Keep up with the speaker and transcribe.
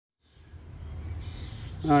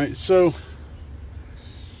Alright, so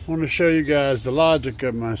I want to show you guys the logic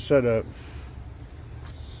of my setup.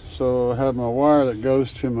 So I have my wire that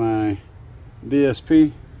goes to my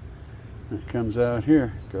DSP. It comes out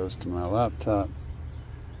here, goes to my laptop.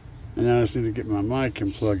 And now I just need to get my mic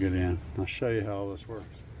and plug it in. I'll show you how all this works.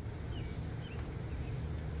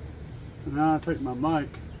 So now I take my mic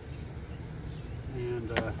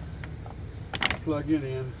and plug it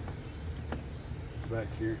in back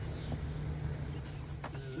here.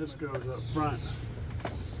 And this goes up front.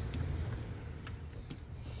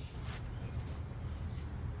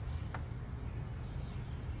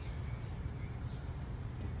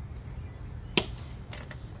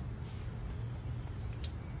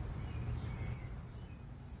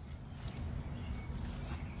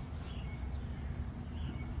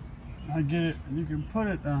 I get it, and you can put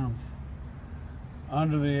it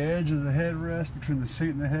under the edge of the headrest, between the seat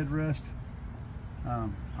and the headrest.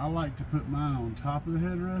 I like to put mine on top of the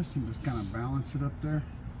headrest and just kind of balance it up there,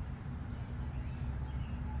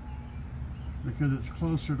 because it's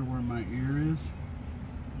closer to where my ear is.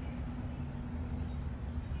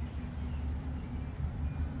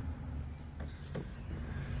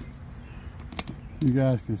 You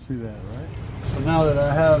guys can see that, right? So now that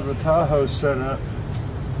I have the Tahoe set up,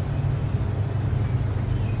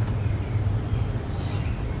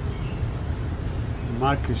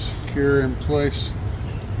 mic is secure in place.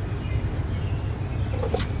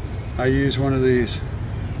 I use one of these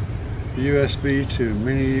USB to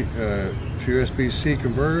mini USB-C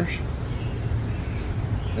converters.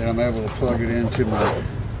 Then I'm able to plug it into my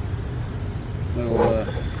little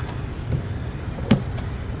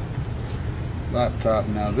laptop.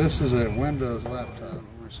 Now this is a Windows laptop.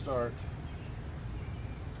 We'll restart.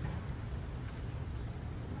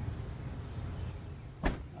 I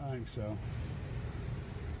think so.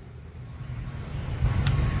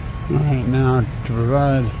 Alright, now to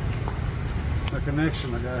provide a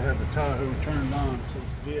connection, I gotta have the Tahoe turned on so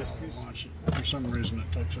the DSP launch it. For some reason it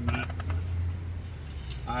takes a minute.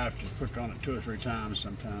 I have to click on it 2 or 3 times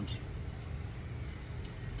sometimes.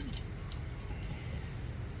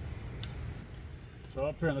 So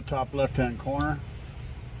up here in the top left hand corner,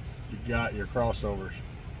 you've got your crossovers.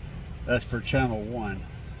 That's for channel 1.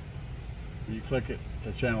 When you click it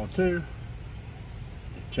to channel 2,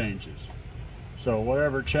 it changes. So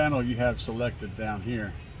whatever channel you have selected down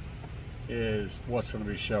here is what's going to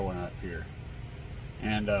be showing up here.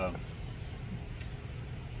 And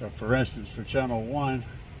so for instance, for channel 1,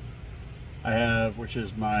 I have, which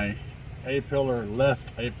is my A-pillar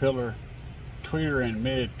left A-pillar tweeter and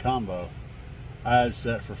mid combo, I had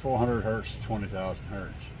set for 400 hertz to 20,000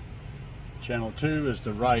 hertz. Channel 2 is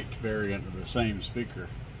the right variant of the same speaker.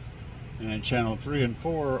 And then channel 3 and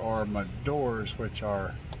 4 are my doors, which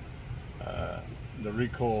are the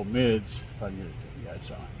recoil mids, if I can get it, yeah,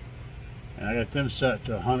 it's on. And I got them set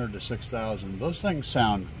to 100 to 6,000. Those things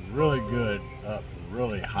sound really good up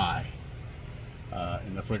really high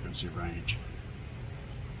in the frequency range.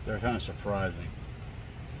 They're kind of surprising.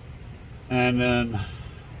 And then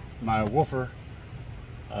my woofer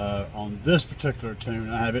on this particular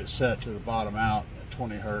tune, I have it set to the bottom out at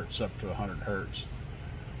 20 hertz up to 100 hertz.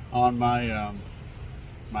 On my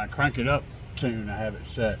my crank it up tune, I have it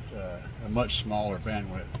set a much smaller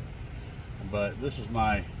bandwidth, but this is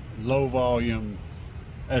my low volume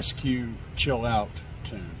SQ chill out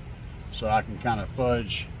tune, so I can kind of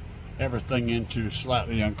fudge everything into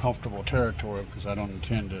slightly uncomfortable territory, because I don't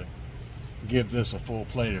intend to give this a full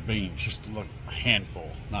plate of beans, just to look a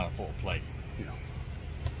handful, not a full plate, you know.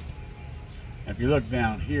 If you look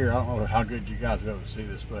down here, I don't know how good you guys are able to see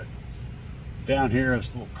this, but down here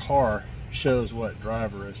this little car shows what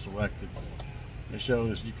driver is selected. It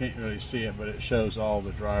shows, you can't really see it, but it shows all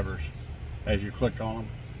the drivers as you click on them.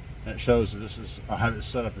 And it shows that this is, I have it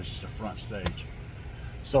set up as just a front stage.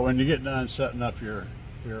 So when you get done setting up your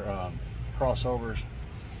crossovers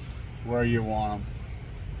where you want them,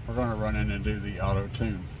 we're going to run in and do the auto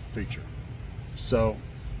tune feature. So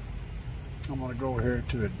I'm going to go over here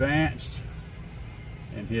to advanced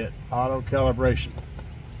and hit auto calibration.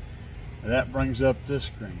 And that brings up this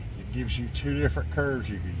screen. It gives you 2 different curves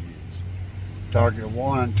you can use. Target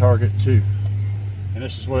 1 and target 2. And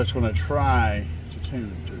this is what it's going to try to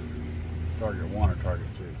tune to. Target 1 or target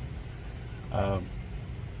 2.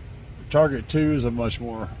 Target 2 is a much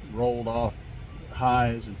more rolled off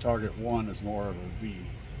highs, and target 1 is more of a V.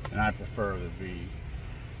 And I prefer the V.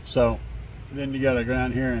 So then you got to go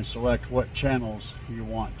down here and select what channels you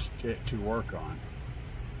want it to work on.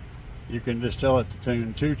 You can just tell it to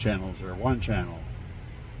tune 2 channels or 1 channel.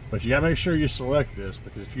 But you gotta make sure you select this,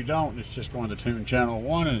 because if you don't, it's just going to tune channel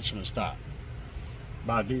 1 and it's going to stop.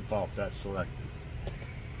 By default, that's selected.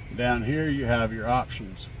 Down here you have your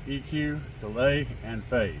options: EQ, delay, and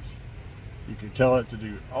phase. You can tell it to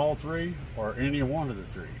do all three or any one of the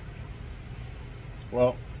three.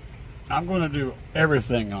 Well, I'm going to do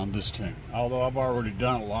everything on this tune. Although I've already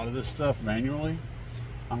done a lot of this stuff manually,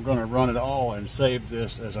 I'm going to run it all and save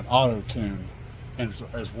this as an auto tune and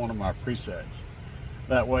as one of my presets.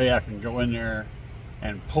 That way I can go in there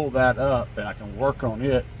and pull that up and I can work on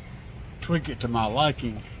it, tweak it to my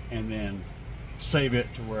liking, and then save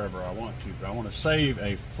it to wherever I want to. But I want to save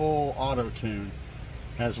a full auto tune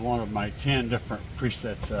as one of my 10 different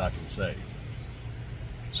presets that I can save.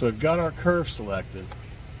 So we've got our curve selected.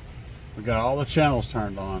 We've got all the channels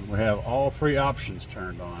turned on. We have all three options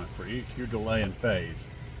turned on for EQ, delay, and phase.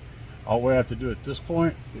 All we have to do at this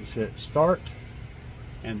point is hit start,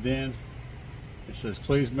 and then it says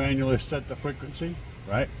please manually set the frequency,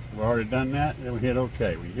 right? We've already done that, and then we hit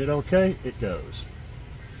OK. When you hit OK, it goes.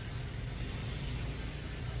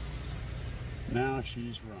 Now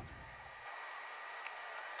she's running.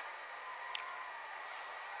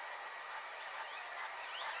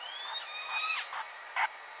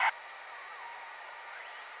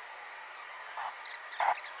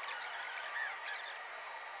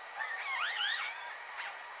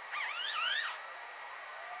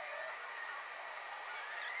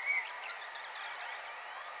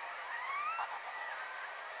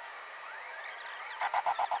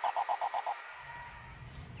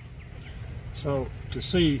 So to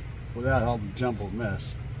see without all the jumbled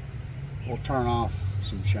mess, we'll turn off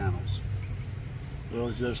some channels.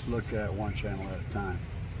 We'll just look at one channel at a time.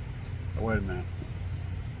 Oh, wait a minute.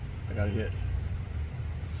 I gotta hit.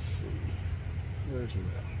 Let's see. Where's it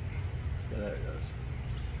at? Yeah, there it goes.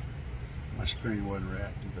 My screen wasn't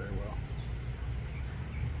reacting very well.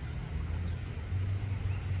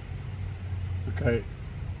 Okay.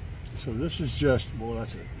 So this is just, well,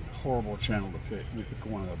 that's a horrible channel to pick. Let me pick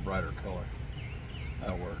one of a brighter color.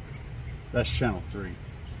 That'll work. That's channel 3.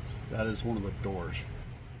 That is one of the doors.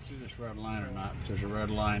 See this red line or not? If there's a red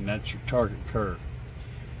line, that's your target curve.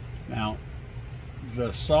 Now,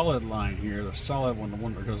 the solid line here, the solid one, the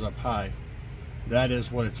one that goes up high, that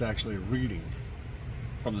is what it's actually reading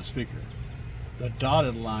from the speaker. The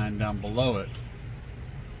dotted line down below it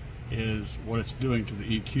is what it's doing to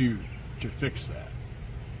the EQ to fix that.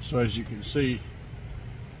 So as you can see,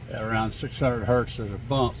 at around 600 hertz there's a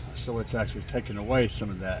bump, so it's actually taking away some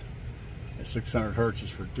of that. At 600 hertz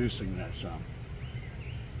is reducing that some.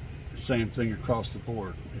 The same thing across the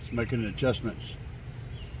board. It's making adjustments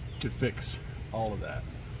to fix all of that.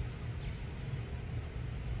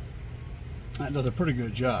 That does a pretty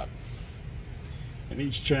good job. And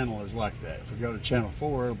each channel is like that. If we go to channel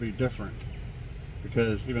 4, it'll be different,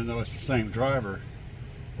 because even though it's the same driver,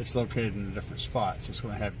 it's located in a different spot, so it's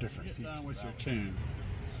going to have different peaks. Get done with your tune,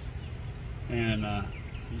 and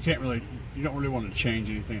you don't really want to change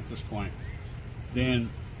anything at this point. Then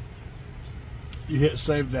you hit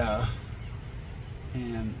save data,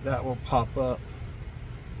 and that will pop up.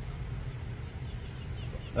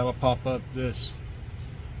 That'll pop up this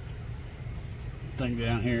thing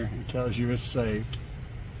down here. It tells you it's saved.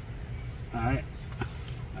 All right.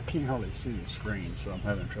 I can't hardly see the screen, so I'm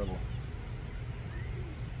having trouble.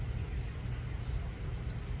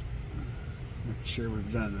 Making sure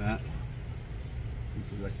we've done that,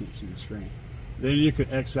 because I can't see the screen. Then you can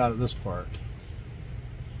X out of this part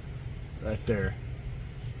right there,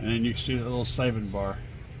 and then you see the little saving bar,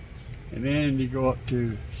 and then you go up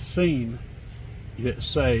to scene, you hit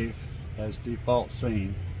save as default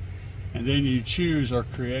scene, and then you choose or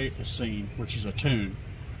create a scene, which is a tune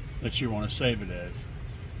that you want to save it as.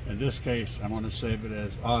 In this case, I'm going to save it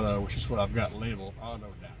as auto, which is what I've got labeled auto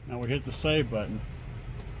down. Now we hit the save button,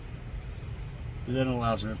 and then it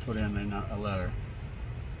allows me to put in a letter,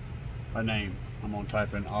 a name. I'm going to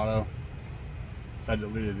type in auto, so I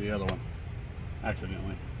deleted the other one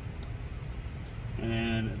accidentally. And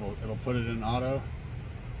then it'll put it in auto,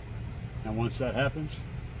 and once that happens,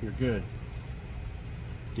 you're good.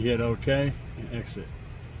 You hit OK and exit,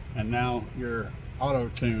 and now your auto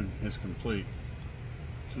tune is complete.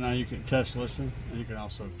 So now you can test listen, and you can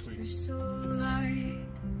also tweak. So light,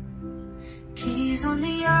 keys on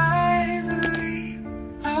the ivory,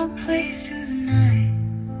 I'll play through the night.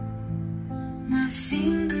 My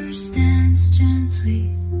fingers dance gently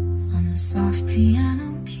on the soft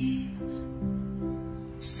piano keys.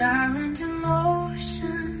 Silent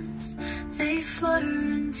emotions, they flutter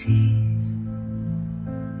and tease.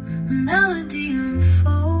 A melody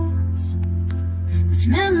unfolds as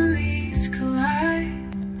memories collide.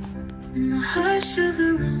 In the hush of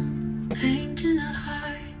the room, a pain cannot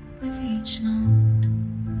hide with each note.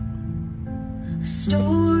 A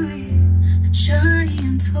story, a journey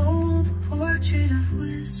untold, a portrait of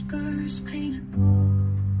whispers painted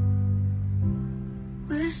bold.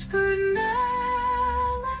 Whispered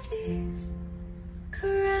melodies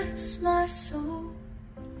caress my soul.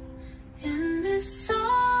 In this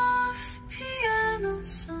soft piano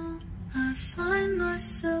song I find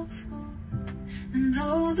myself whole. And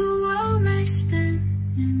though the world may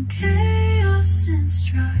spin in chaos and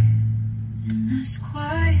strife, in this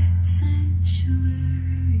quiet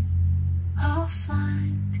sanctuary I'll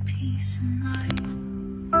find peace and light.